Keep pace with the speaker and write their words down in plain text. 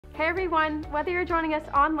Hey everyone, whether you're joining us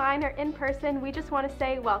online or in person, we just want to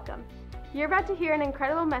say welcome. You're about to hear an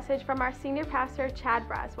incredible message from our senior pastor, Chad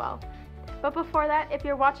Braswell. But before that, if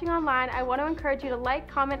you're watching online, I want to encourage you to like,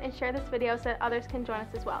 comment, and share this video so that others can join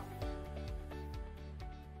us as well.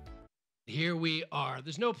 Here we are.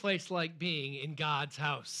 There's no place like being in God's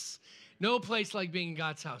house. No place like being in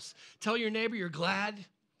God's house. Tell your neighbor you're glad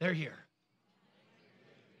they're here.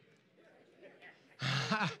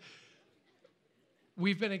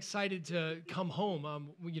 We've been excited to come home.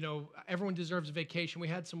 Everyone deserves a vacation. We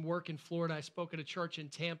had some work in Florida. I spoke at a church in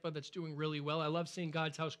Tampa that's doing really well. I love seeing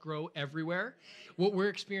God's house grow everywhere. What we're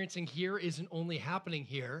experiencing here isn't only happening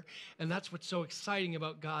here, and that's what's so exciting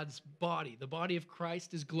about God's body. The body of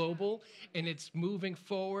Christ is global, and it's moving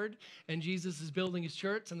forward, and Jesus is building his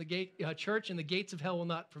church, and the gates of hell will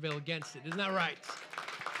not prevail against it. Isn't that right?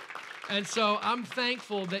 And so I'm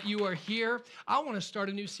thankful that you are here. I want to start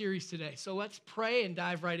a new series today. So let's pray and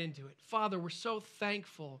dive right into it. Father, we're so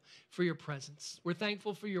thankful for your presence. We're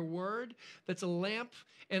thankful for your word that's a lamp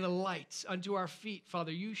and a light unto our feet.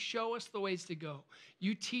 Father, you show us the ways to go.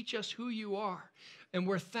 You teach us who you are. And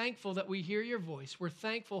we're thankful that we hear your voice. We're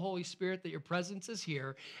thankful, Holy Spirit, that your presence is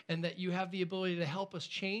here and that you have the ability to help us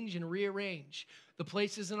change and rearrange the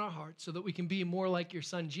places in our hearts so that we can be more like your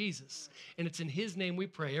son, Jesus. And it's in his name we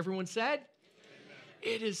pray. Everyone said? Amen.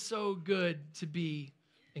 It is so good to be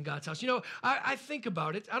in God's house. You know, I think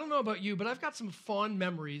about it. I don't know about you, but I've got some fond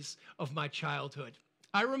memories of my childhood.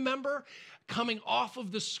 I remember coming off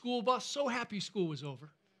of the school bus, so happy school was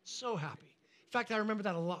over. So happy. In fact, I remember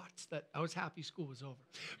that a lot, that I was happy school was over.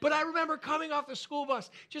 But I remember coming off the school bus,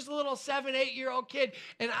 just a little 7, 8-year-old kid,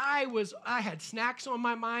 and I had snacks on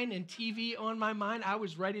my mind and TV on my mind. I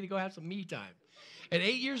was ready to go have some me time. At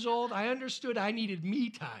 8 years old, I understood I needed me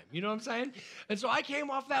time. You know what I'm saying? And so I came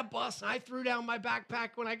off that bus, and I threw down my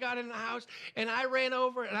backpack when I got in the house, and I ran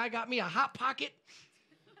over, and I got me a Hot Pocket.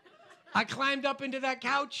 I climbed up into that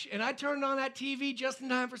couch, and I turned on that TV just in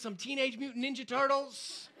time for some Teenage Mutant Ninja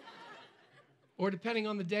Turtles. Or depending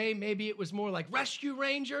on the day, maybe it was more like Rescue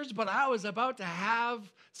Rangers, but I was about to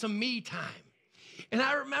have some me time. And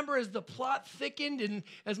I remember as the plot thickened and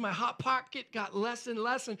as my Hot Pocket got less and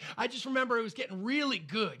less, and I just remember it was getting really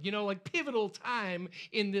good, like pivotal time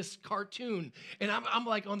in this cartoon. And I'm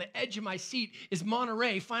like on the edge of my seat. Is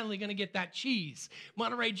Monterey finally going to get that cheese?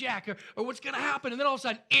 Monterey Jack, or what's going to happen? And then all of a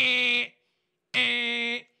sudden,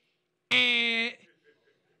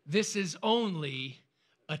 this is only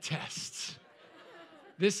a test.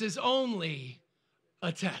 This is only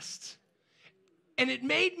a test. And it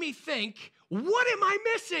made me think, what am I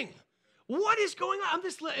missing? What is going on?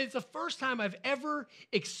 It's the first time I've ever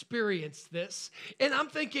experienced this. And I'm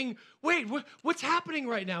thinking, wait, what's happening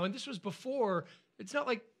right now? And this was before, it's not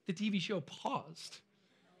like the TV show paused.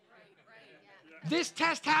 Right, yeah. This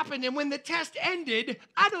test happened, and when the test ended,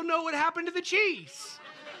 I don't know what happened to the cheese.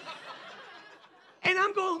 And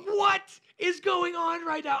I'm going, what is going on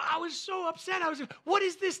right now? I was so upset. What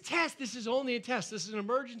is this test? This is only a test. This is an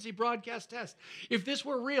emergency broadcast test. If this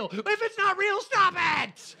were real, if it's not real, stop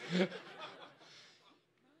it.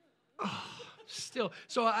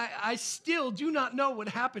 So I still do not know what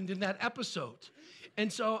happened in that episode.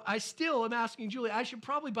 And so I still am asking Julie, I should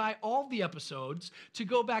probably buy all the episodes to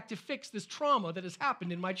go back to fix this trauma that has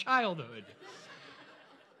happened in my childhood.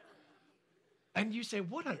 And you say,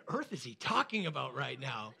 what on earth is he talking about right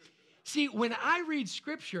now? See, when I read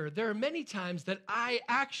Scripture, there are many times that I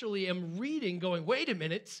actually am reading going, wait a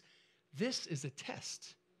minute, this is a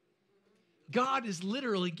test. God is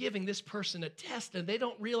literally giving this person a test, and they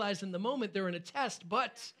don't realize in the moment they're in a test,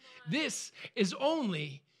 but this is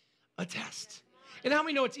only a test. And how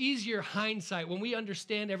many know it's easier hindsight when we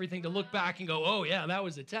understand everything to look back and go, oh, yeah, that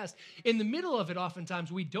was a test. In the middle of it,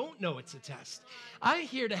 oftentimes, we don't know it's a test. I'm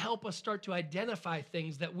here to help us start to identify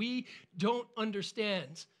things that we don't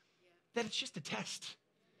understand, that it's just a test.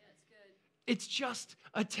 It's just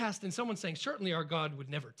a test. And someone's saying, certainly our God would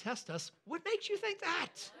never test us. What makes you think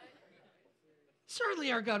that?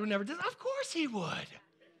 Certainly our God would never test us. Of course he would.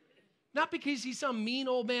 Not because he's some mean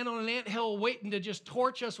old man on an anthill waiting to just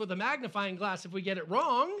torch us with a magnifying glass if we get it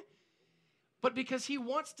wrong, but because he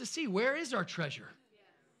wants to see, where is our treasure?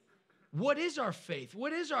 What is our faith?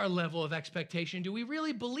 What is our level of expectation? Do we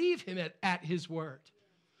really believe him at his word?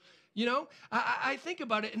 I think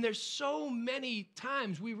about it, and there's so many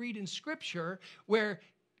times we read in Scripture where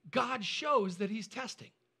God shows that he's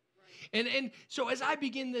testing. And so as I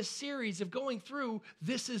begin this series of going through,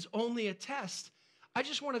 this is only a test, I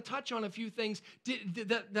just want to touch on a few things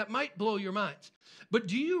that might blow your minds. But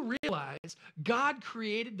do you realize God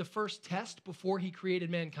created the first test before he created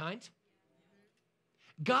mankind?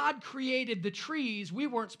 God created the trees we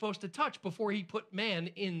weren't supposed to touch before he put man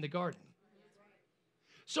in the garden.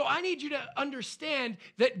 So I need you to understand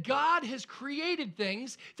that God has created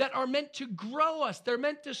things that are meant to grow us. They're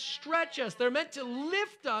meant to stretch us. They're meant to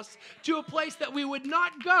lift us to a place that we would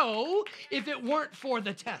not go if it weren't for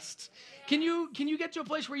the test. Can you get to a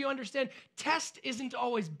place where you understand test isn't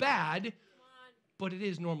always bad, but it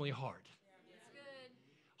is normally hard.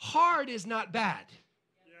 Hard is not bad.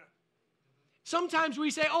 Sometimes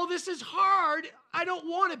we say, oh, this is hard. I don't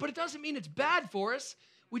want it, but it doesn't mean it's bad for us.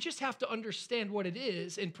 We just have to understand what it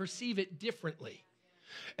is and perceive it differently.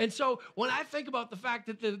 And so when I think about the fact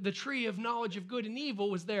that the tree of knowledge of good and evil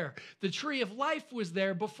was there, the tree of life was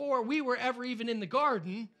there before we were ever even in the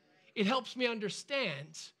garden, it helps me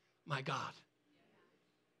understand my God.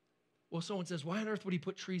 Well, someone says, why on earth would he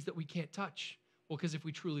put trees that we can't touch? Well, because if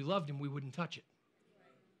we truly loved him, we wouldn't touch it.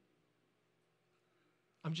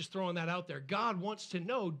 I'm just throwing that out there. God wants to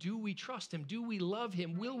know, do we trust him? Do we love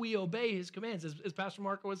him? Will we obey his commands? As Pastor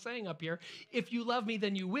Marco was saying up here, if you love me,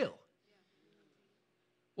 then you will.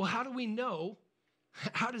 Well, how do we know?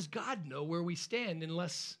 How does God know where we stand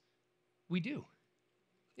unless we do?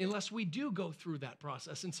 Unless we do go through that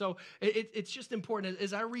process. And so it's just important.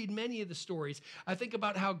 As I read many of the stories, I think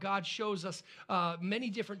about how God shows us many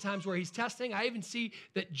different times where he's testing. I even see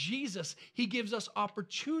that Jesus, he gives us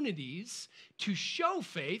opportunities to show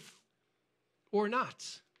faith or not.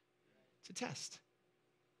 It's a test.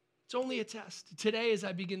 It's only a test. Today, as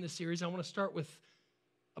I begin the series, I want to start with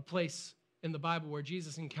a place in the Bible where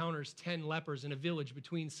Jesus encounters 10 lepers in a village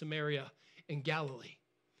between Samaria and Galilee.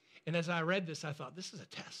 And as I read this, I thought, this is a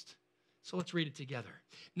test. So let's read it together.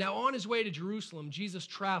 Now, on his way to Jerusalem, Jesus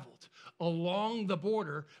traveled along the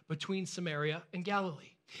border between Samaria and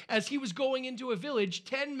Galilee. As he was going into a village,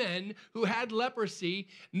 10 men who had leprosy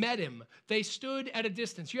met him. They stood at a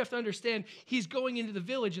distance. You have to understand, he's going into the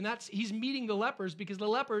village, and he's meeting the lepers because the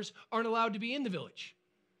lepers aren't allowed to be in the village.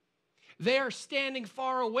 They are standing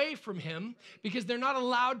far away from him because they're not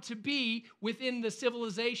allowed to be within the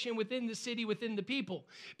civilization, within the city, within the people,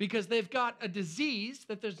 because they've got a disease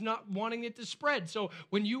that there's not wanting it to spread. So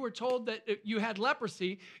when you were told that you had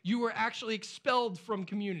leprosy, you were actually expelled from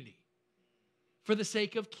community for the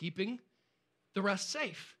sake of keeping the rest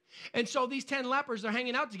safe. And so these 10 lepers are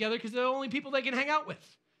hanging out together because they're the only people they can hang out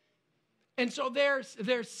with. And so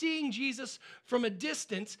they're seeing Jesus from a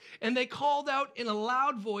distance, and they called out in a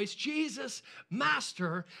loud voice, Jesus,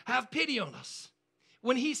 Master, have pity on us.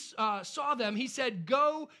 When he saw them, he said,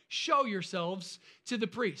 go show yourselves to the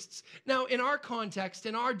priests. Now, in our context,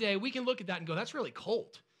 in our day, we can look at that and go, that's really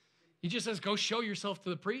cold. He just says, go show yourself to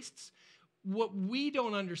the priests. What we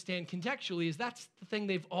don't understand contextually is that's the thing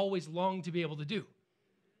they've always longed to be able to do.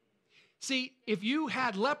 See, if you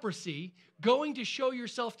had leprosy, going to show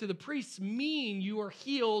yourself to the priests mean you are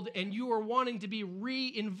healed and you are wanting to be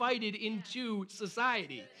re-invited into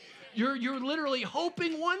society. You're literally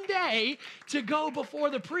hoping one day to go before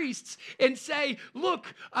the priests and say, look,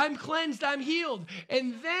 I'm cleansed, I'm healed.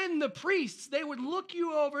 And then the priests, they would look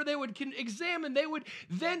you over, they would examine, they would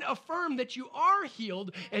then affirm that you are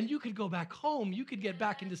healed and you could go back home, you could get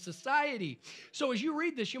back into society. So as you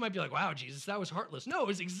read this, you might be like, wow, Jesus, that was heartless. No, it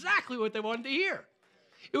was exactly what they wanted to hear.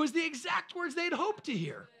 It was the exact words they'd hoped to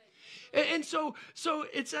hear. And so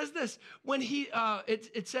it says this, when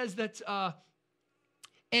it says that,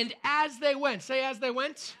 and as they went, say as they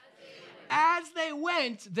went. As they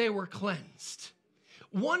went, they were cleansed.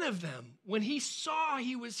 One of them, when he saw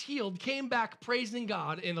he was healed, came back praising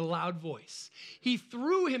God in a loud voice. He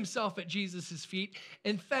threw himself at Jesus' feet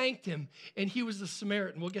and thanked him, and he was a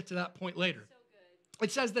Samaritan. We'll get to that point later.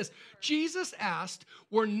 It says this, Jesus asked,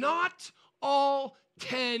 were not all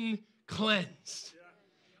 10 cleansed?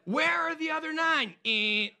 Where are the other 9?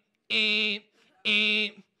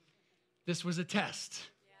 This was a test.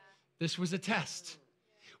 This was a test.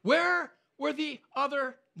 Where were the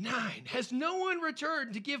other 9? Has no one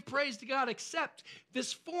returned to give praise to God except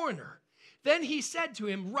this foreigner? Then he said to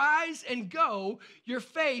him, rise and go. Your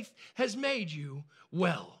faith has made you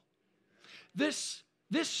well. This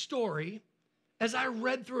story, as I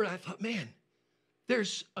read through it, I thought, man,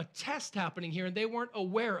 there's a test happening here, and they weren't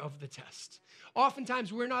aware of the test.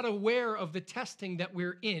 Oftentimes, we're not aware of the testing that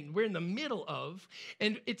we're in the middle of,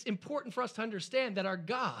 and it's important for us to understand that our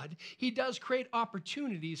God, he does create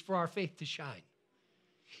opportunities for our faith to shine.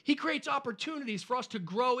 He creates opportunities for us to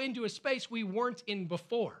grow into a space we weren't in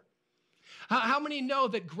before. How many know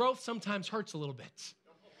that growth sometimes hurts a little bit?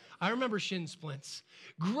 I remember shin splints.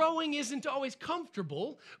 Growing isn't always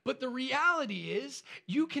comfortable, but the reality is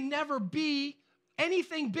you can never be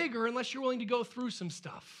anything bigger unless you're willing to go through some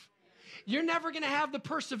stuff. You're never going to have the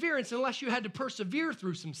perseverance unless you had to persevere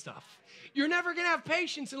through some stuff. You're never going to have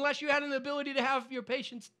patience unless you had an ability to have your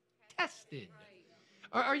patience tested.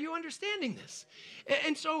 Are you understanding this?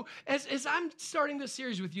 And so as I'm starting this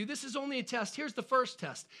series with you, this is only a test. Here's the first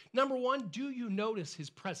test. Number one, do you notice his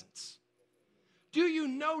presence? Do you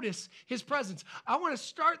notice his presence? I want to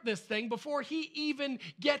start this thing before he even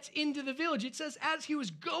gets into the village. It says, as he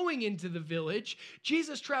was going into the village,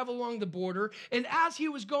 Jesus traveled along the border, and as he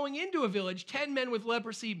was going into a village, 10 men with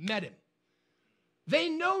leprosy met him. They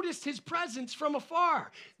noticed his presence from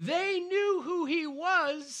afar. They knew who he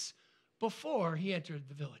was before he entered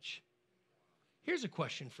the village. Here's a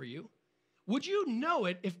question for you. Would you know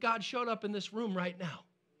it if God showed up in this room right now?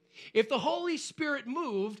 If the Holy Spirit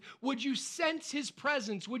moved, would you sense his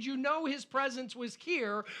presence? Would you know his presence was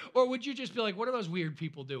here? Or would you just be like, what are those weird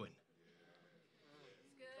people doing?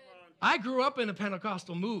 I grew up in a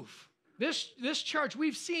Pentecostal move. This church,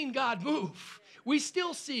 we've seen God move. We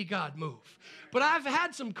still see God move. But I've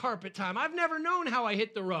had some carpet time. I've never known how I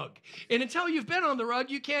hit the rug. And until you've been on the rug,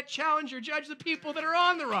 you can't challenge or judge the people that are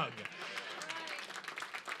on the rug.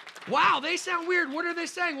 Wow, they sound weird. What are they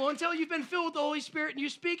saying? Well, until you've been filled with the Holy Spirit and you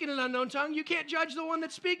speak in an unknown tongue, you can't judge the one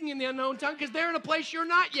that's speaking in the unknown tongue because they're in a place you're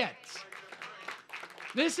not yet.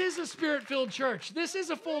 This is a Spirit-filled church. This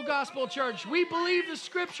is a full gospel church. We believe the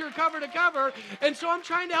scripture cover to cover, and so I'm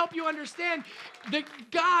trying to help you understand that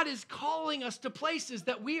God is calling us to places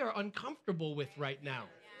that we are uncomfortable with right now.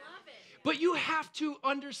 But you have to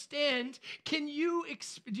understand, do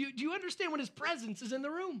you understand when his presence is in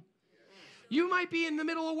the room? You might be in the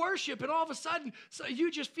middle of worship, and all of a sudden, so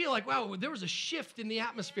you just feel like, wow, there was a shift in the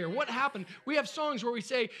atmosphere. What happened? We have songs where we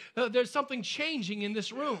say, there's something changing in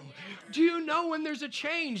this room. Do you know when there's a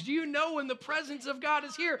change? Do you know when the presence of God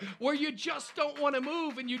is here, where you just don't want to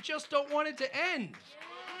move, and you just don't want it to end?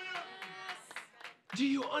 Do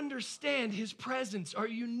you understand his presence? Are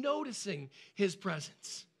you noticing his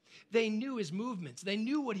presence? They knew his movements. They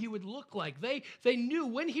knew what he would look like. They knew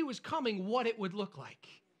when he was coming what it would look like.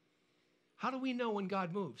 How do we know when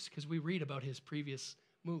God moves? Because we read about his previous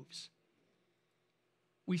moves.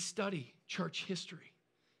 We study church history.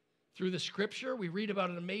 Through the scripture, we read about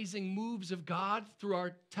amazing moves of God through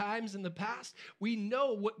our times in the past. We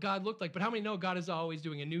know what God looked like, but how many know God is always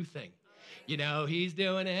doing a new thing? You know, he's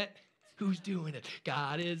doing it. Who's doing it?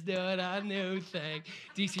 God is doing a new thing.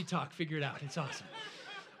 DC Talk, figure it out. It's awesome.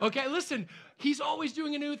 Okay, listen, he's always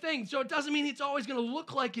doing a new thing, so it doesn't mean it's always going to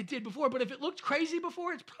look like it did before, but if it looked crazy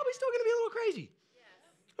before, it's probably still going to be a little crazy. Yes.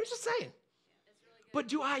 I'm just saying. Really, but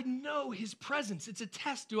do I know his presence? It's a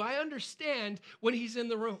test. Do I understand when he's in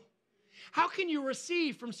the room? How can you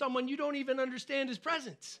receive from someone you don't even understand his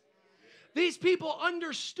presence? These people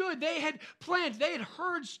understood. They had planned. They had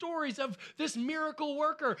heard stories of this miracle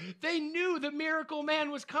worker. They knew the miracle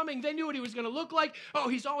man was coming. They knew what he was going to look like. Oh,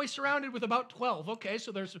 he's always surrounded with about 12. Okay,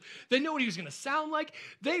 so they know what he was going to sound like.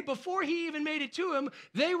 Before he even made it to him,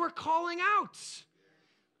 they were calling out.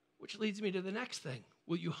 Which leads me to the next thing.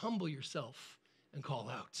 Will you humble yourself and call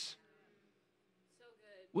out? So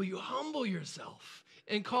good. Will you humble yourself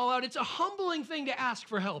and call out? It's a humbling thing to ask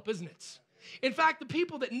for help, isn't it? In fact, the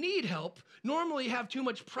people that need help normally have too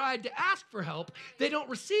much pride to ask for help. They don't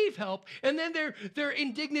receive help, and then they're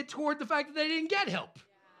indignant toward the fact that they didn't get help.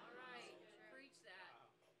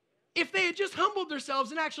 If they had just humbled themselves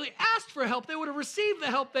and actually asked for help, they would have received the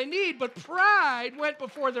help they need, but pride went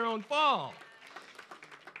before their own fall.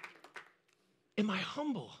 Am I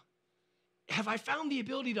humble? Have I found the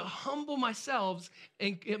ability to humble myself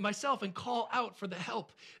and call out for the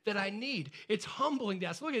help that I need? It's humbling to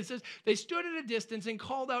ask. Look, it says, they stood at a distance and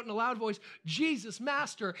called out in a loud voice, Jesus,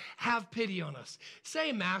 Master, have pity on us.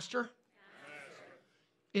 Say, Master.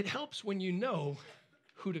 It helps when you know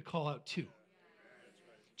who to call out to.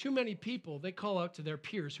 Too many people, they call out to their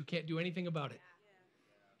peers who can't do anything about it.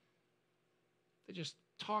 They just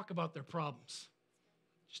talk about their problems.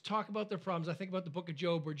 Just talk about their problems. I think about the book of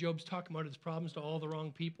Job, where Job's talking about his problems to all the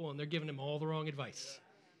wrong people, and they're giving him all the wrong advice.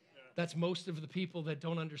 That's most of the people that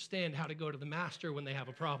don't understand how to go to the master when they have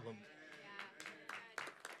a problem.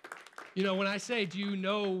 You know, when I say, do you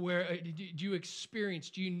know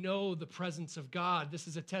do you know the presence of God? This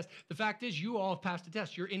is a test. The fact is, you all have passed a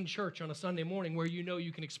test. You're in church on a Sunday morning where you know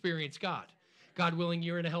you can experience God. God willing,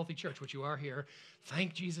 you're in a healthy church, which you are here.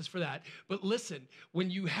 Thank Jesus for that. But listen, when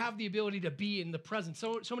you have the ability to be in the presence,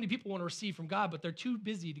 so many people want to receive from God, but they're too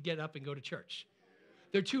busy to get up and go to church.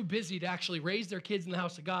 They're too busy to actually raise their kids in the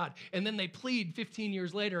house of God. And then they plead 15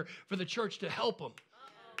 years later for the church to help them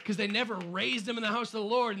because they never raised them in the house of the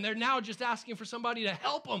Lord. And they're now just asking for somebody to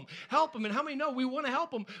help them. And how many know we want to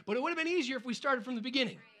help them? But it would have been easier if we started from the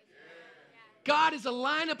beginning. God is a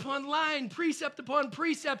line upon line, precept upon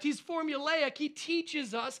precept. He's formulaic. He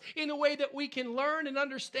teaches us in a way that we can learn and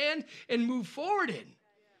understand and move forward in. Yeah,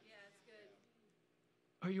 that's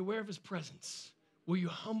good. Are you aware of his presence? Will you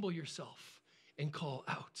humble yourself and call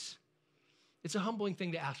out? It's a humbling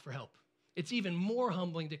thing to ask for help. It's even more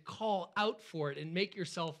humbling to call out for it and make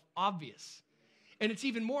yourself obvious. And it's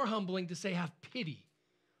even more humbling to say, have pity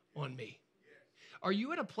on me. Are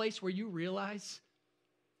you at a place where you realize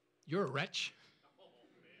you're a wretch?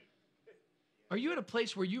 Are you at a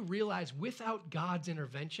place where you realize without God's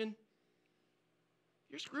intervention,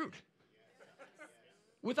 you're screwed?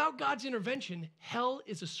 Without God's intervention, hell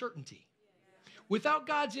is a certainty. Without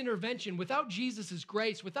God's intervention, without Jesus'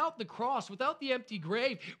 grace, without the cross, without the empty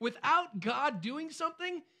grave, without God doing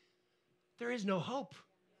something, there is no hope.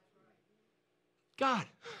 God,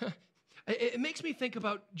 it makes me think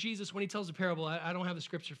about Jesus when he tells the parable. I don't have the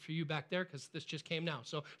scripture for you back there because this just came now.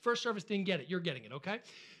 So first service didn't get it. You're getting it, okay?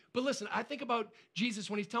 But listen, I think about Jesus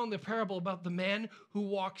when he's telling the parable about the man who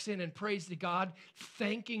walks in and prays to God,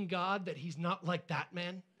 thanking God that he's not like that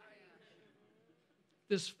man.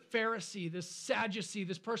 This Pharisee, this Sadducee,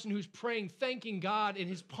 this person who's praying, thanking God in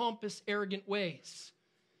his pompous, arrogant ways.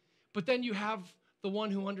 But then you have the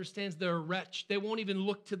one who understands they're a wretch. They won't even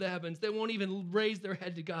look to the heavens. They won't even raise their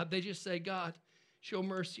head to God. They just say, God, show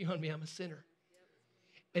mercy on me. I'm a sinner.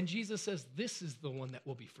 And Jesus says, this is the one that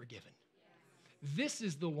will be forgiven. This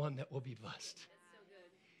is the one that will be blessed.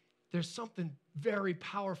 There's something very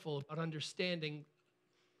powerful about understanding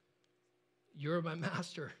you're my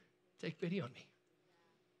master. Take pity on me.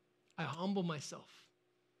 I humble myself.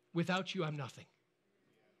 Without you, I'm nothing.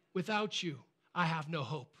 Without you, I have no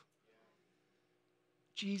hope.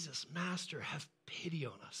 Jesus, Master, have pity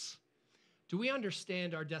on us. Do we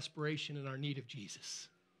understand our desperation and our need of Jesus?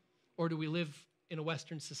 Or do we live in a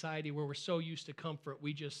Western society where we're so used to comfort,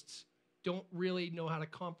 we just don't really know how to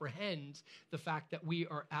comprehend the fact that we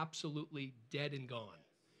are absolutely dead and gone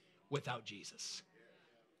without Jesus?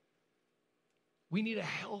 We need a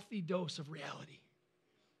healthy dose of reality.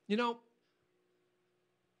 You know,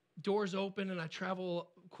 doors open and I travel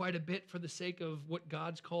quite a bit for the sake of what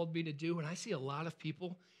God's called me to do. And I see a lot of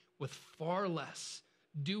people with far less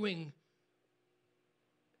doing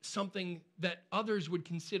something that others would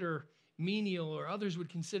consider menial or others would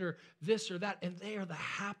consider this or that. And they are the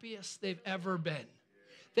happiest they've ever been.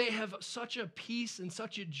 They have such a peace and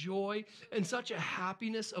such a joy and such a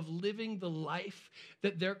happiness of living the life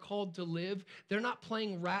that they're called to live. They're not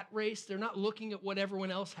playing rat race. They're not looking at what everyone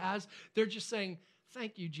else has. They're just saying,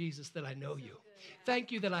 thank you, Jesus, that I know you. Thank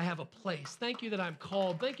you that I have a place. Thank you that I'm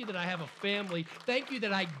called. Thank you that I have a family. Thank you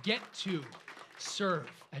that I get to serve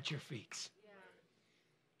at your feet.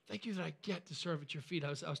 Thank you that I get to serve at your feet. I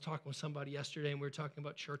was talking with somebody yesterday, and we were talking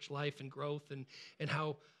about church life and growth and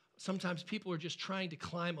how sometimes people are just trying to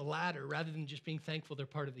climb a ladder rather than just being thankful they're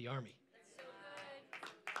part of the army. That's so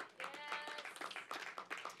good.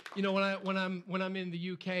 Yes. You know, when I'm in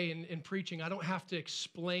the UK and preaching, I don't have to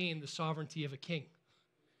explain the sovereignty of a king.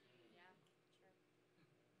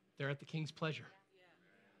 They're at the king's pleasure.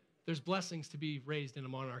 There's blessings to be raised in a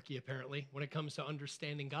monarchy, apparently, when it comes to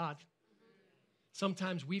understanding God.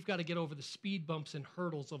 Sometimes we've got to get over the speed bumps and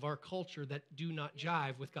hurdles of our culture that do not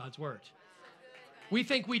jive with God's word. We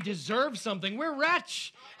think we deserve something. We're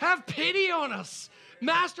wretch. Have pity on us.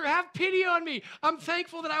 Master, have pity on me. I'm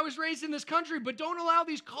thankful that I was raised in this country, but don't allow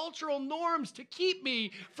these cultural norms to keep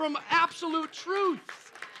me from absolute truth.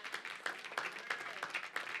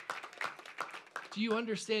 Do you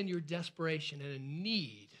understand your desperation and a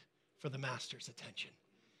need for the Master's attention?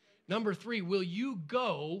 Number 3, will you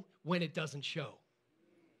go when it doesn't show?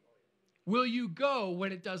 Will you go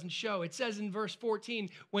when it doesn't show? It says in verse 14,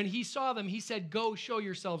 when he saw them, he said, go show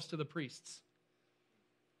yourselves to the priests.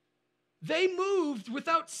 They moved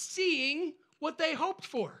without seeing what they hoped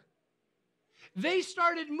for. They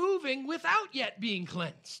started moving without yet being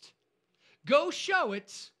cleansed. Go show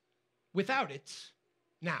it without it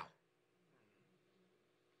now.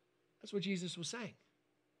 That's what Jesus was saying.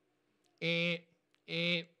 This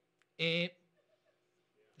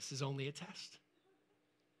is only a test.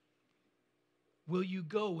 Will you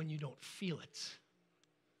go when you don't feel it?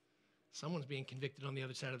 Someone's being convicted on the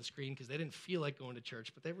other side of the screen because they didn't feel like going to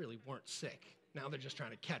church, but they really weren't sick. Now they're just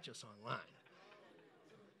trying to catch us online.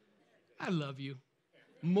 I love you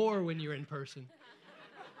more when you're in person.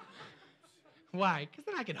 Why? Because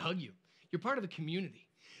then I can hug you. You're part of the community.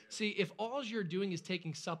 See, if all you're doing is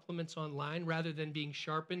taking supplements online rather than being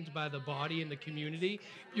sharpened by the body and the community,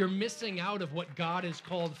 you're missing out of what God has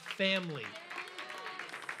called family.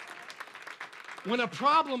 When a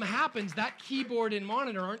problem happens, that keyboard and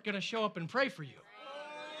monitor aren't going to show up and pray for you.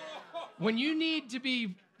 When you need to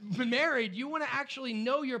be married, you want to actually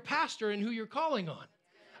know your pastor and who you're calling on.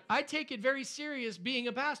 I take it very serious being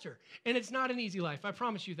a pastor, and it's not an easy life. I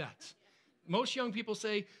promise you that. Most young people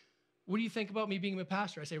say, what do you think about me being a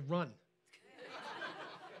pastor? I say, run.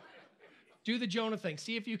 Do the Jonah thing.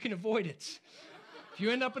 See if you can avoid it. If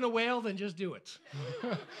you end up in a whale, then just do it.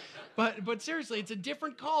 But seriously, it's a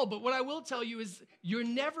different call. But what I will tell you is you're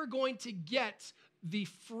never going to get the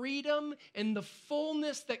freedom and the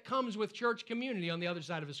fullness that comes with church community on the other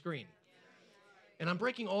side of a screen. And I'm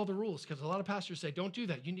breaking all the rules because a lot of pastors say, don't do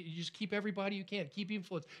that. You just keep everybody you can. Keep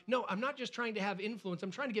influence. No, I'm not just trying to have influence.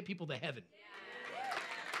 I'm trying to get people to heaven.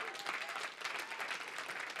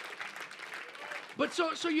 But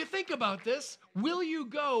so you think about this. Will you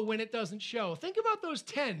go when it doesn't show? Think about those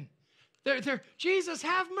 10. They're Jesus,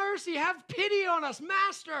 have mercy. Have pity on us,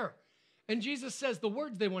 Master. And Jesus says the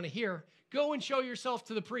words they want to hear, go and show yourself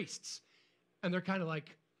to the priests. And they're kind of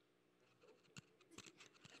like,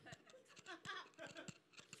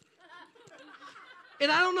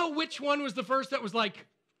 and I don't know which one was the first that was like,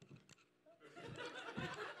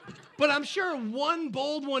 but I'm sure one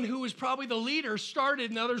bold one who was probably the leader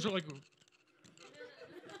started and others are like,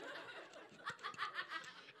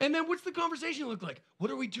 and then what's the conversation look like? What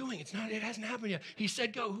are we doing? It hasn't happened yet. He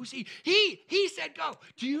said go. Who's he? He said go.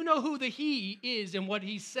 Do you know who the he is and what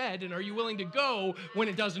he said? And are you willing to go when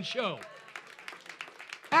it doesn't show?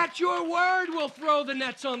 At your word, we'll throw the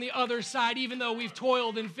nets on the other side, even though we've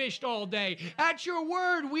toiled and fished all day. At your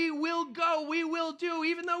word, we will go. We will do.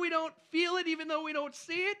 Even though we don't feel it, even though we don't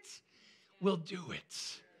see it, we'll do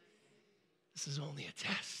it. This is only a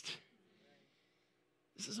test.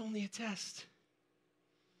 This is only a test.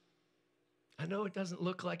 I know it doesn't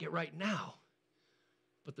look like it right now,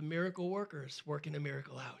 but the miracle worker is working a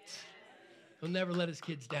miracle out. He'll never let his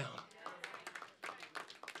kids down.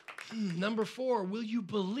 Number 4, will you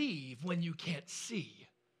believe when you can't see?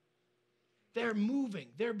 They're moving.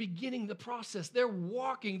 They're beginning the process. They're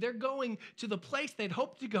walking. They're going to the place they'd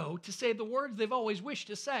hoped to go to say the words they've always wished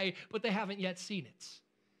to say, but they haven't yet seen it.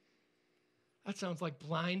 That sounds like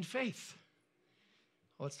blind faith.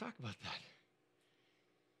 Well, let's talk about that.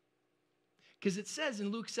 Because it says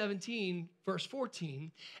in Luke 17, verse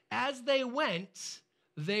 14, as they went,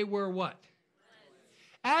 they were what?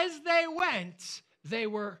 As they went, they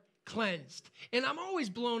were cleansed. And I'm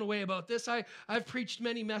always blown away about this. I've preached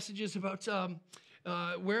many messages about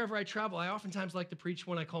wherever I travel. I oftentimes like to preach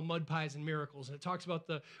one I call mud pies and miracles. And it talks about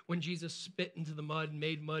when Jesus spit into the mud and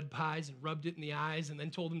made mud pies and rubbed it in the eyes and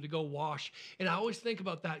then told them to go wash. And I always think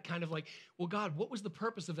about that kind of like, well, God, what was the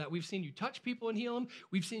purpose of that? We've seen you touch people and heal them.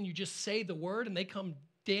 We've seen you just say the word and they come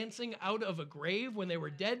dancing out of a grave when they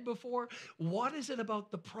were dead before. What is it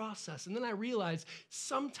about the process? And then I realized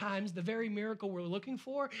sometimes the very miracle we're looking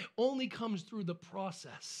for only comes through the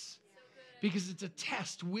process. Because it's a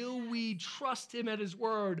test. Will we trust him at his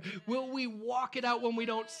word? Will we walk it out when we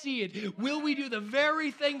don't see it? Will we do the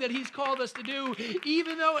very thing that he's called us to do,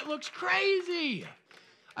 even though it looks crazy?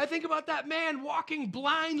 I think about that man walking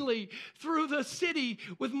blindly through the city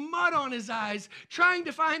with mud on his eyes, trying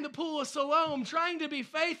to find the pool of Siloam, trying to be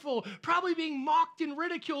faithful, probably being mocked and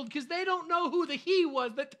ridiculed because they don't know who the he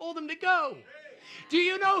was that told him to go. Do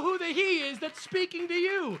you know who the he is that's speaking to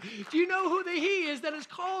you? Do you know who the he is that has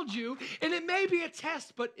called you? And it may be a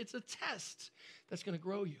test, but it's a test that's going to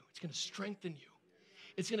grow you. It's going to strengthen you.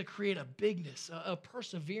 It's going to create a bigness, a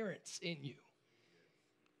perseverance in you.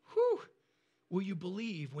 Whew. Will you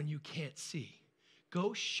believe when you can't see?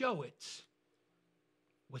 Go show it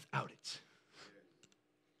without it.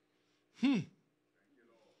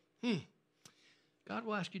 God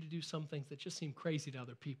will ask you to do some things that just seem crazy to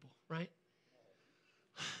other people, right?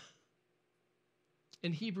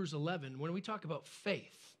 In Hebrews 11, when we talk about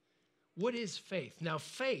faith, what is faith? Now,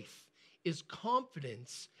 faith is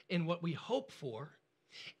confidence in what we hope for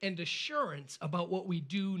and assurance about what we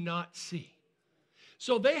do not see.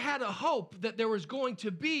 So they had a hope that there was going to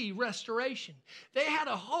be restoration. They had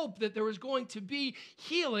a hope that there was going to be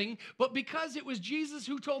healing, but because it was Jesus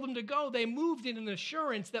who told them to go, they moved in an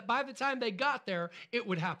assurance that by the time they got there, it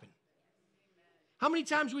would happen. How many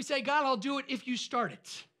times we say, God, I'll do it if you start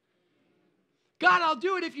it? God, I'll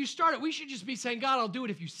do it if you start it. We should just be saying, God, I'll do it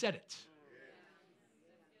if you said it.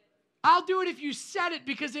 I'll do it if you said it,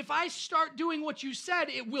 because if I start doing what you said,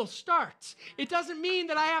 it will start. It doesn't mean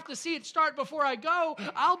that I have to see it start before I go.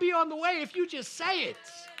 I'll be on the way if you just say it.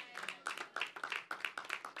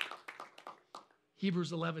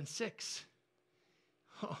 Hebrews 11:6.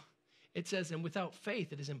 It says, and without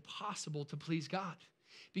faith, it is impossible to please God,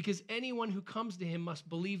 because anyone who comes to him must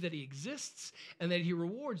believe that he exists and that he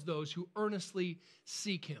rewards those who earnestly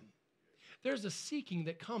seek him. There's a seeking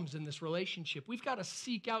that comes in this relationship. We've got to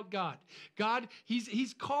seek out God. God,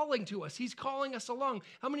 he's calling to us. He's calling us along.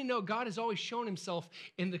 How many know God has always shown himself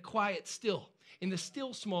in the quiet still, in the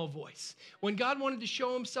still small voice? When God wanted to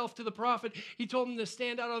show himself to the prophet, he told him to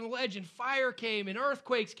stand out on the ledge, and fire came and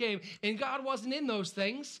earthquakes came, and God wasn't in those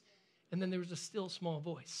things. And then there was a still small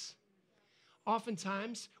voice.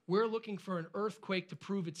 Oftentimes, we're looking for an earthquake to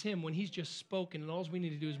prove it's him when he's just spoken, and all we need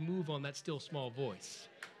to do is move on that still small voice.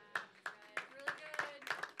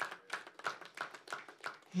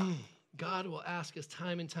 God will ask us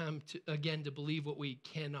time and time again to believe what we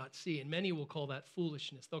cannot see, and many will call that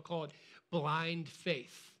foolishness. They'll call it blind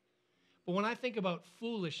faith. But when I think about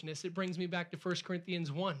foolishness, it brings me back to 1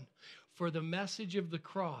 Corinthians 1. For the message of the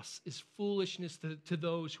cross is foolishness to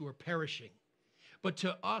those who are perishing. But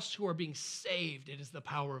to us who are being saved, it is the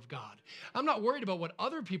power of God. I'm not worried about what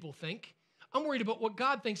other people think. I'm worried about what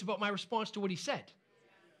God thinks about my response to what he said.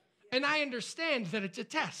 And I understand that it's a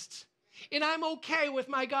test. And I'm okay with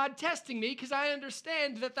my God testing me because I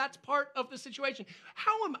understand that that's part of the situation.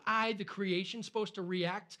 How am I, the creation, supposed to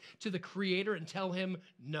react to the Creator and tell him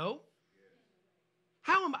no?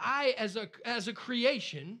 How am I, as a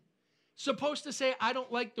creation, supposed to say I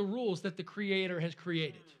don't like the rules that the Creator has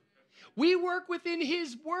created? We work within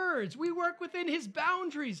his words. We work within his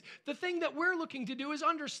boundaries. The thing that we're looking to do is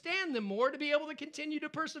understand them more to be able to continue to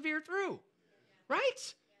persevere through.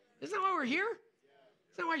 Right? Isn't that why we're here?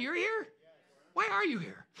 Isn't that why you're here? Why are you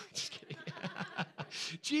here? Just kidding.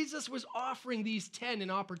 Jesus was offering these 10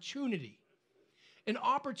 an opportunity,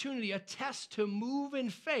 a test to move in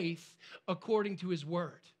faith according to his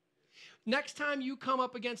word. Next time you come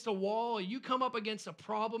up against a wall or you come up against a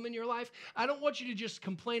problem in your life, I don't want you to just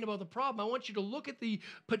complain about the problem. I want you to look at the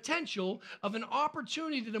potential of an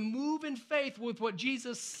opportunity to move in faith with what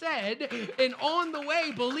Jesus said, and on the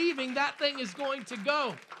way believing that thing is going to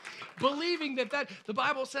go. Believing that the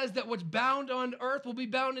Bible says that what's bound on earth will be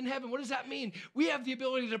bound in heaven. What does that mean? We have the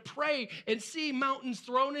ability to pray and see mountains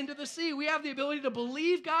thrown into the sea. We have the ability to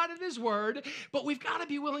believe God and his word, but we've got to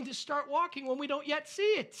be willing to start walking when we don't yet see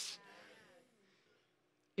it.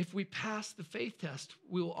 If we pass the faith test,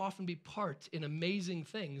 we will often be part in amazing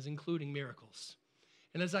things, including miracles.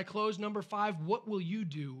 And as I close, number 5, what will you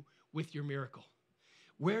do with your miracle?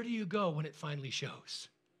 Where do you go when it finally shows?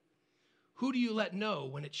 Who do you let know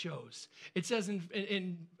when it shows? It says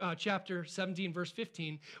in chapter 17, verse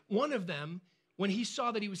 15, one of them, when he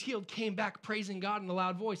saw that he was healed, came back praising God in a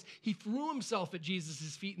loud voice. He threw himself at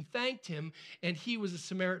Jesus' feet and thanked him, and he was a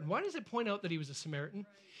Samaritan. Why does it point out that he was a Samaritan?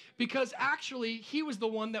 Because actually, he was the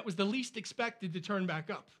one that was the least expected to turn back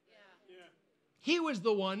up. He was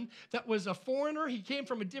the one that was a foreigner. He came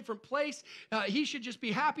from a different place. He should just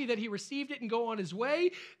be happy that he received it and go on his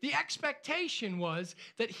way. The expectation was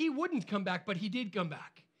that he wouldn't come back, but he did come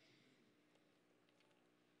back.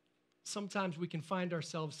 Sometimes we can find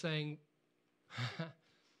ourselves saying,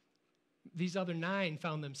 these other 9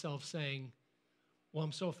 found themselves saying, well,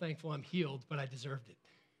 I'm so thankful I'm healed, but I deserved it.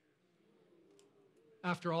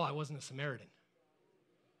 After all, I wasn't a Samaritan.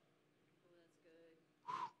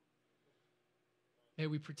 May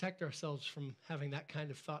we protect ourselves from having that kind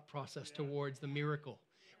of thought process towards the miracle.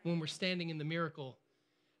 When we're standing in the miracle,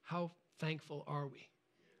 how thankful are we?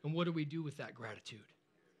 And what do we do with that gratitude?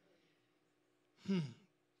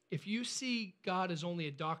 If you see God as only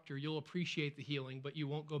a doctor, you'll appreciate the healing, but you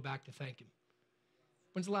won't go back to thank him.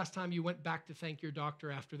 When's the last time you went back to thank your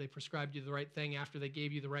doctor after they prescribed you the right thing, after they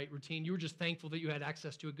gave you the right routine? You were just thankful that you had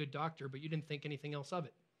access to a good doctor, but you didn't think anything else of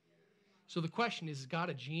it. So the question is God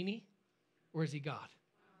a genie or is he God?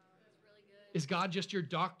 Is God just your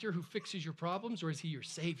doctor who fixes your problems, or is he your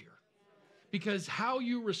savior? Because how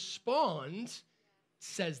you respond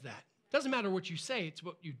says that. Doesn't matter what you say, it's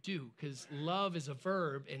what you do, because love is a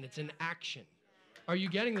verb and it's an action. Are you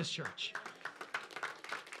getting this, church?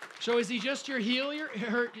 So is he just your healer?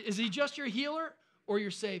 Is he just your healer or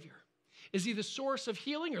your savior? Is he the source of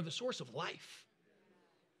healing or the source of life?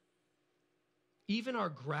 Even our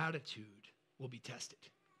gratitude will be tested.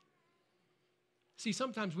 See,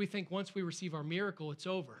 sometimes we think once we receive our miracle, it's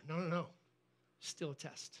over. No. Still a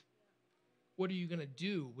test. What are you going to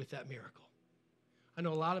do with that miracle? I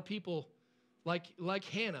know a lot of people like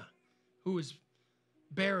Hannah, who was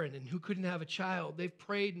barren and who couldn't have a child. They've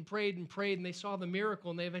prayed and prayed and prayed, and they saw the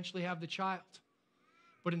miracle, and they eventually have the child.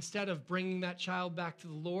 But instead of bringing that child back to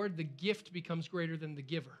the Lord, the gift becomes greater than the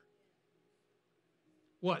giver.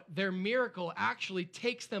 What? Their miracle actually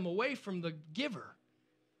takes them away from the giver.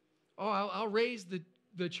 Oh, I'll raise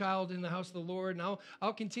the child in the house of the Lord, and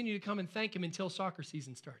I'll continue to come and thank him until soccer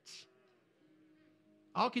season starts.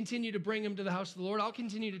 I'll continue to bring them to the house of the Lord. I'll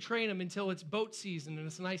continue to train them until it's boat season and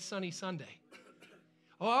it's a nice sunny Sunday.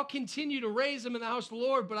 Oh, I'll continue to raise them in the house of the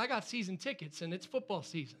Lord, but I got season tickets and it's football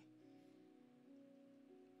season.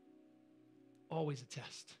 Always a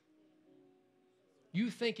test. You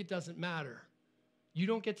think it doesn't matter. You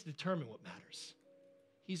don't get to determine what matters.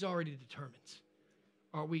 He's already determined.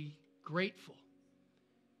 Are we grateful?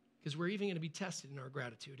 Because we're even going to be tested in our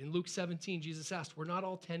gratitude. In Luke 17, Jesus asked, were not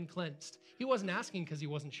all 10 cleansed? He wasn't asking because he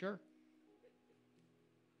wasn't sure.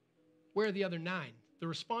 Where are the other 9? The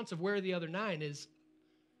response of where are the other 9 is,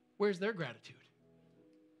 where's their gratitude?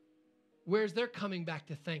 Where's their coming back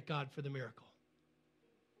to thank God for the miracle?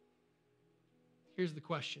 Here's the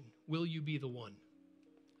question. Will you be the one?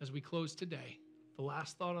 As we close today, the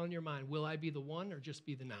last thought on your mind, will I be the one or just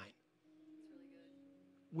be the 9? That's really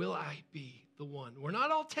good. Will I be the one? We're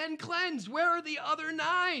not all 10 cleansed. Where are the other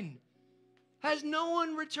 9? Has no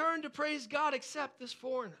one returned to praise God except this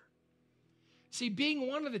foreigner? See, being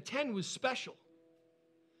one of the 10 was special,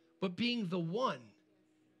 but being the one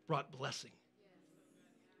brought blessing.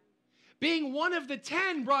 Being one of the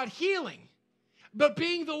 10 brought healing, but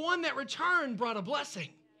being the one that returned brought a blessing.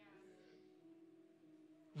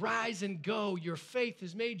 Rise and go. Your faith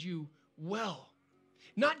has made you well.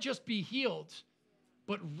 Not just be healed,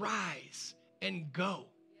 but rise and go.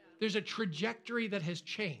 There's a trajectory that has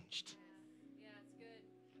changed. Yeah, it's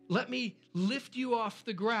good. Let me lift you off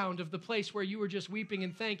the ground of the place where you were just weeping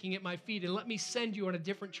and thanking at my feet, and let me send you on a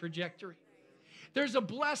different trajectory. There's a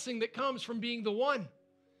blessing that comes from being the one.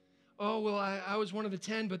 Oh, well, I was one of the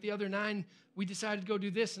 10, but the other 9, we decided to go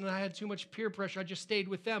do this, and I had too much peer pressure. I just stayed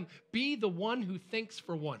with them. Be the one who thinks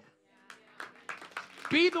for one.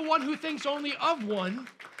 Be the one who thinks only of one,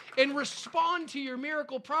 and respond to your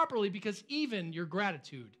miracle properly, because even your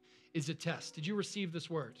gratitude is a test. Did you receive this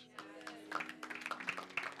word?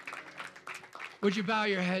 Would you bow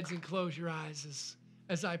your heads and close your eyes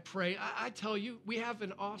as I pray? I tell you, we have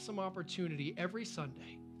an awesome opportunity every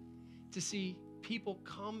Sunday to see people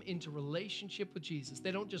come into relationship with Jesus.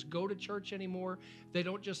 They don't just go to church anymore. They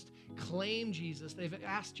don't just claim Jesus. They've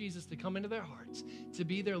asked Jesus to come into their hearts, to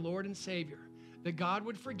be their Lord and Savior, that God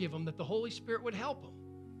would forgive them, that the Holy Spirit would help them.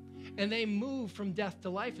 And they move from death to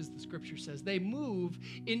life, as the scripture says. They move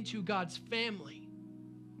into God's family.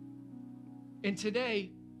 And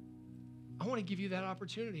today, I want to give you that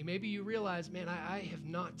opportunity. Maybe you realize, man, I've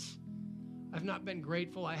not been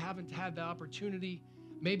grateful. I haven't had the opportunity.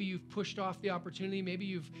 Maybe you've pushed off the opportunity. Maybe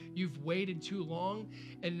you've waited too long.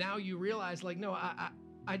 And now you realize, like, no,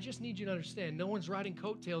 I just need you to understand, no one's riding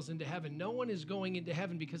coattails into heaven. No one is going into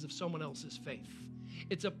heaven because of someone else's faith.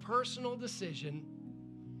 It's a personal decision,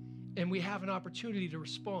 and we have an opportunity to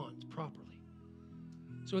respond properly.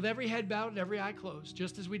 So with every head bowed and every eye closed,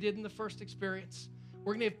 just as we did in the first experience,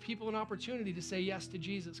 we're going to give people an opportunity to say yes to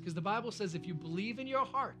Jesus, because the Bible says if you believe in your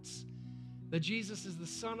hearts that Jesus is the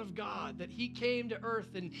Son of God, that he came to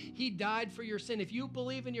earth and he died for your sin, if you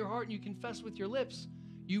believe in your heart and you confess with your lips,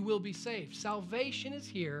 you will be saved. Salvation is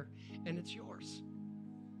here, and it's yours.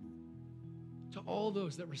 To all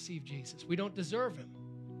those that receive Jesus. We don't deserve him,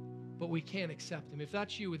 but we can accept him. If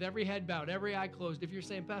that's you, with every head bowed, every eye closed, if you're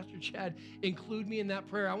saying, Pastor Chad, include me in that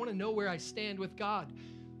prayer. I want to know where I stand with God.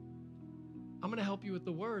 I'm going to help you with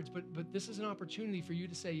the words, but this is an opportunity for you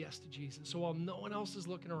to say yes to Jesus. So while no one else is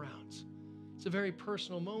looking around, it's a very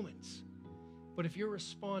personal moment. But if you're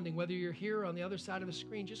responding, whether you're here or on the other side of the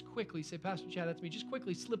screen, just quickly say, Pastor Chad, that's me. Just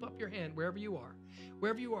quickly slip up your hand wherever you are.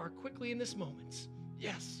 Wherever you are, quickly in this moment.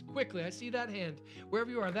 Yes, quickly. I see that hand.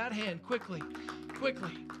 Wherever you are, that hand, quickly,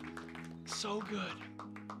 quickly. So good.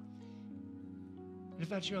 And if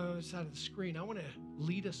that's you on the other side of the screen, I want to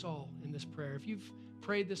lead us all in this prayer. If you've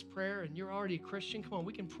prayed this prayer and you're already a Christian, come on,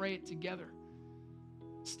 we can pray it together.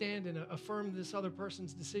 Stand and affirm this other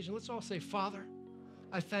person's decision. Let's all say, Father,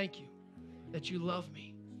 I thank you that you love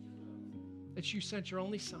me, that you sent your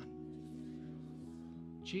only Son,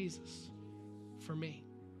 Jesus, for me.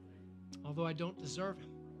 Although I don't deserve him,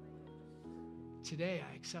 today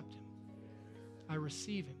I accept him. I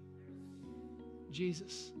receive him.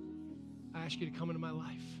 Jesus, I ask you to come into my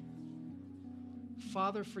life.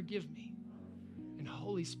 Father, forgive me. And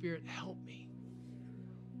Holy Spirit, help me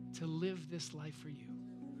to live this life for you.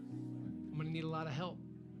 I'm going to need a lot of help.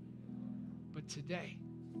 But today,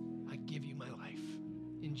 I give you my life.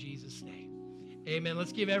 In Jesus' name. Amen.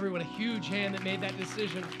 Let's give everyone a huge hand that made that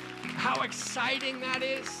decision. How exciting that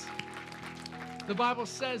is. The Bible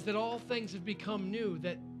says that all things have become new,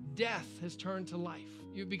 that death has turned to life.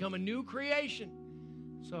 You've become a new creation.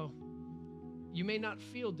 So you may not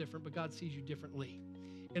feel different, but God sees you differently.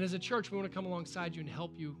 And as a church, we want to come alongside you and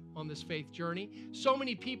help you on this faith journey. So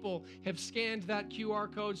many people have scanned that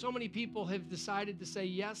QR code. So many people have decided to say,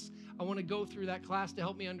 yes, I want to go through that class to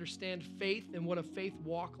help me understand faith and what a faith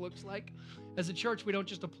walk looks like. As a church, we don't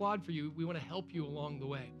just applaud for you. We want to help you along the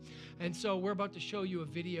way. And so we're about to show you a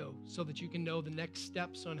video so that you can know the next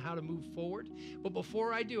steps on how to move forward. But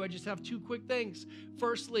before I do, I just have two quick things.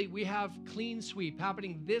 Firstly, we have Clean Sweep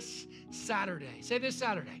happening this Saturday. Say this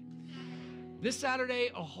Saturday. This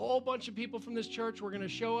Saturday, a whole bunch of people from this church, we're going to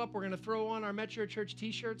show up. We're going to throw on our Metrochurch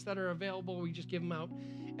t-shirts that are available. We just give them out.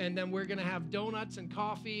 And then we're going to have donuts and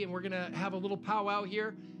coffee, and we're going to have a little powwow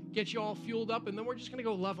here, get you all fueled up, and then we're just going to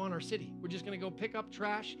go love on our city. We're just going to go pick up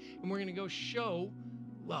trash, and we're going to go show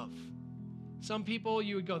love. Some people,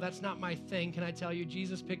 you would go, that's not my thing. Can I tell you,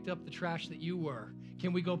 Jesus picked up the trash that you were.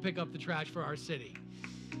 Can we go pick up the trash for our city?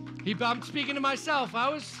 I'm speaking to myself. I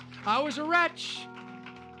was a wretch.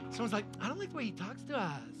 Someone's like, I don't like the way he talks to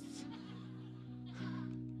us.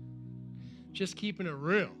 Just keeping it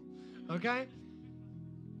real, okay?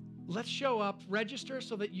 Let's show up, register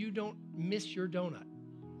so that you don't miss your donut.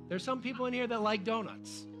 There's some people in here that like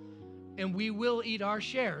donuts, and we will eat our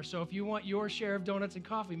share. So if you want your share of donuts and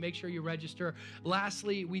coffee, make sure you register.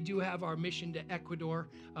 Lastly, we do have our mission to Ecuador.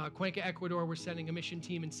 Cuenca, Ecuador, we're sending a mission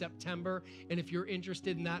team in September. And if you're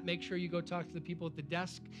interested in that, make sure you go talk to the people at the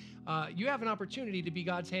desk. You have an opportunity to be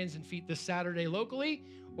God's hands and feet this Saturday locally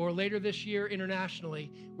or later this year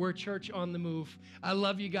internationally. We're a church on the move. I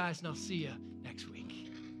love you guys, and I'll see you next week.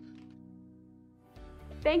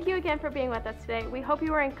 Thank you again for being with us today. We hope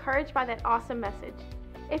you were encouraged by that awesome message.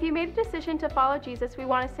 If you made a decision to follow Jesus, we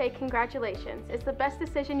want to say congratulations. It's the best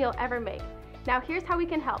decision you'll ever make. Now here's how we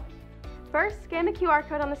can help. First, scan the QR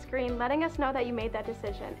code on the screen letting us know that you made that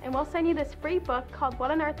decision, and we'll send you this free book called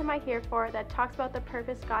What on Earth Am I Here For that talks about the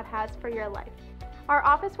purpose God has for your life. Our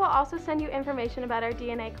office will also send you information about our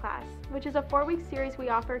DNA class, which is a 4-week series we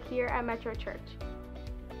offer here at Metrochurch.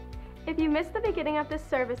 If you missed the beginning of this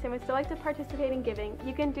service and would still like to participate in giving,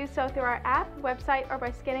 you can do so through our app, website, or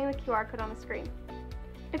by scanning the QR code on the screen.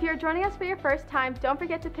 If you're joining us for your first time, don't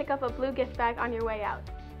forget to pick up a blue gift bag on your way out.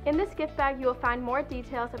 In this gift bag, you will find more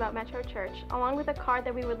details about Metro Church, along with a card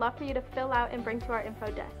that we would love for you to fill out and bring to our info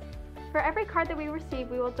desk. For every card that we receive,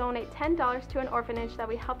 we will donate $10 to an orphanage that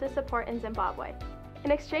we help to support in Zimbabwe. In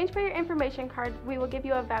exchange for your information card, we will give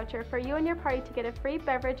you a voucher for you and your party to get a free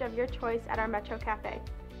beverage of your choice at our Metro Cafe.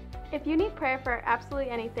 If you need prayer for absolutely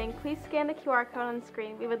anything, please scan the QR code on the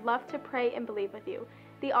screen. We would love to pray and believe with you.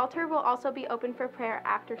 The altar will also be open for prayer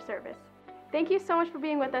after service. Thank you so much for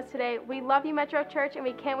being with us today. We love you, Metro Church, and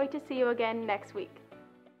we can't wait to see you again next week.